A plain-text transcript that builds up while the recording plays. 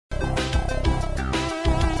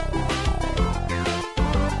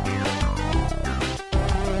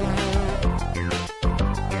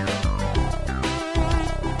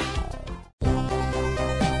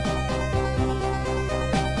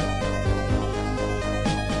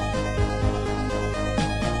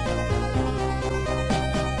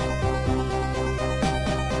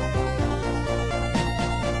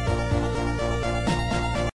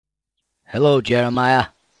Hello, Jeremiah.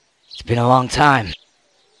 It's been a long time.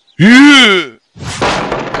 Yeah!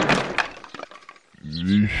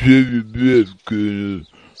 You save your breath, Colonel.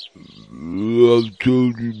 I've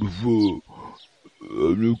told you before,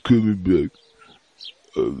 I'm not coming back.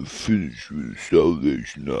 I'm finished with the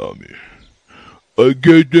Salvation Army. I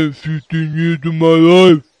gave them 15 years of my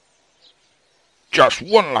life. Just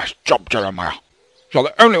one last job, Jeremiah. You're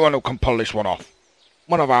the only one who can pull this one off.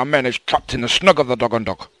 One of our men is trapped in the snug of the Dog and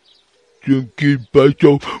Duck. Some kid bites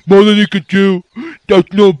off more than he can chew.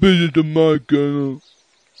 That's no business of mine, Colonel.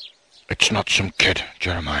 It's not some kid,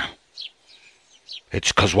 Jeremiah.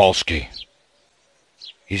 It's Kozwalski.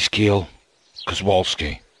 Ezekiel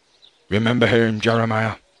Kozwalski. Remember him,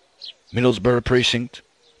 Jeremiah? Middlesbrough Precinct,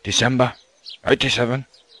 December 87.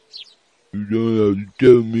 You don't have to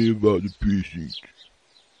tell me about the precinct.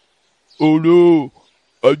 Oh no!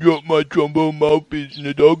 I dropped my trombone mouthpiece in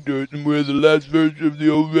the dog dirt and wear the last verse of the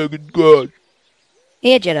old record God.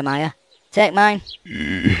 Here, Jeremiah. Take mine.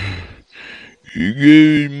 He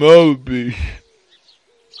gave his mouthpiece.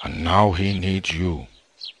 And now he needs you,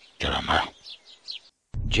 Jeremiah.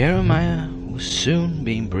 Jeremiah was soon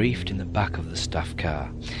being briefed in the back of the staff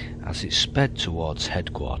car as it sped towards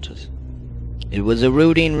headquarters. It was a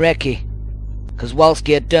routine recce.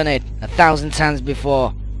 Kozwalski had done it 1,000 times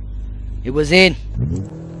before. It was in,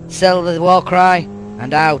 sell the war cry,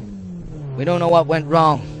 and out. We don't know what went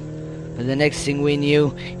wrong, but the next thing we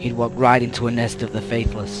knew, he'd walked right into a nest of the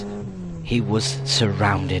faithless. He was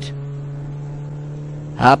surrounded.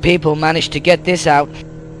 Our people managed to get this out.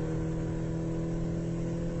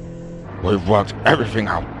 We've worked everything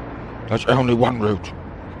out. There's only one route,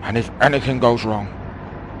 and if anything goes wrong,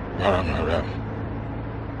 you're on your own.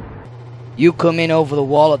 You come in over the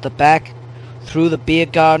wall at the back, through the beer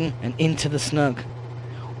garden and into the snug.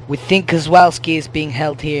 We think Kozwalski is being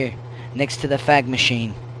held here, next to the fag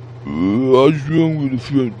machine. What's wrong with the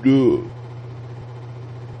front door?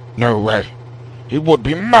 No way. It would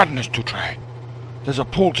be madness to try. There's a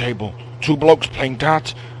pool table, 2 blokes playing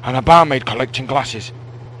darts, and a barmaid collecting glasses.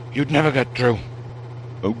 You'd never get through.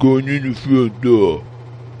 I'm going in the front door.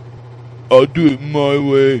 I'll do it my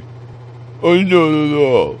way. I know the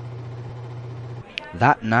law.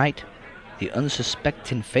 That night, the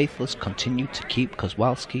unsuspecting faithless continued to keep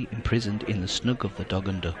Kozwalski imprisoned in the snug of the Dog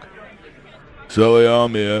and Duck. Sorry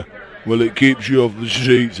I'm here. Well, it keeps you off the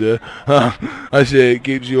streets, sir. I say it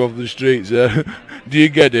keeps you off the streets, sir. Do you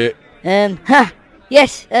get it?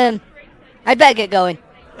 Yes, I'd better get going.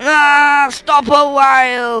 Stop a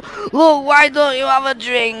while. Look, why don't you have a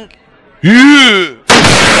drink? Yeah!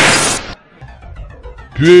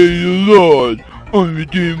 Praise the Lord,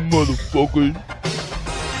 unredeemed motherfuckers.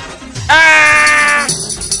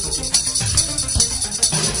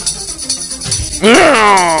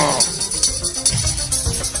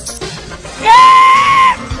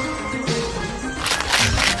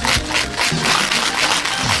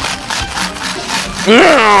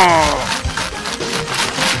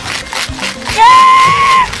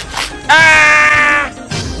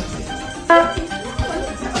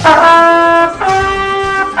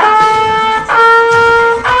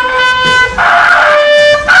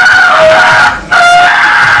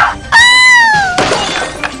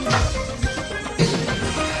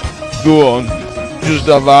 Go on, just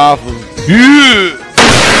have half of it. Yeah!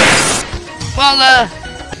 Well,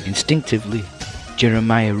 Instinctively,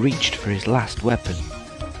 Jeremiah reached for his last weapon.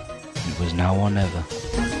 It was now or never.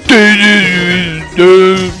 Yeah!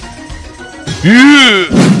 Yeah!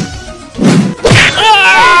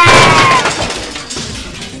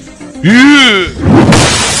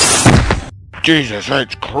 Jesus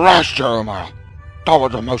H. Christ, Jeremiah. That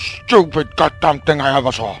was the most stupid goddamn thing I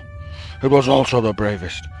ever saw. It was also the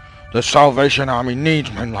bravest. The Salvation Army needs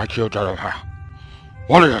men like you, Jeremiah.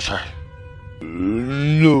 What do you say?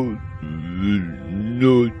 No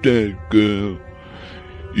thanks, Colonel.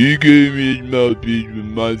 He gave me his mouthpiece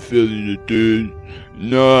when mine fell in the dirt.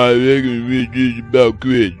 Now I reckon we're just about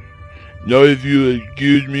quits. Now if you'll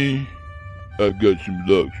excuse me, I've got some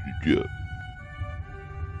locks to chop.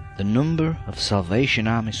 The number of Salvation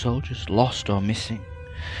Army soldiers lost or missing,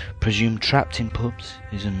 presumed trapped in pubs,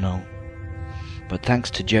 is unknown. But thanks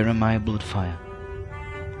to Jeremiah Bloodfire,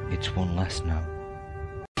 it's one less now.